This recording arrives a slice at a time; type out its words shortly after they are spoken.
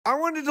I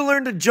wanted to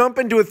learn to jump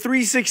into a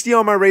 360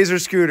 on my Razor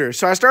scooter.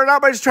 So I started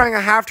out by just trying a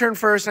half turn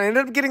first, and I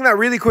ended up getting that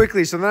really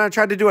quickly. So then I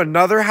tried to do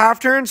another half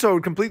turn, so it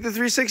would complete the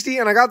 360,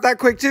 and I got that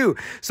quick too.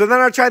 So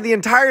then I tried the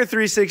entire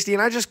 360,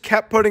 and I just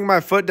kept putting my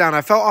foot down. I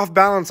felt off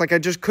balance, like I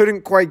just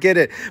couldn't quite get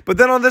it. But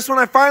then on this one,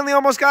 I finally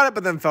almost got it,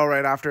 but then fell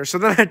right after. So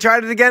then I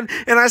tried it again,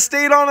 and I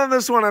stayed on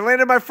this one. I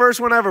landed my first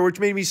one ever, which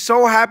made me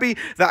so happy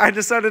that I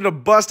decided to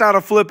bust out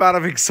a flip out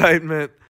of excitement.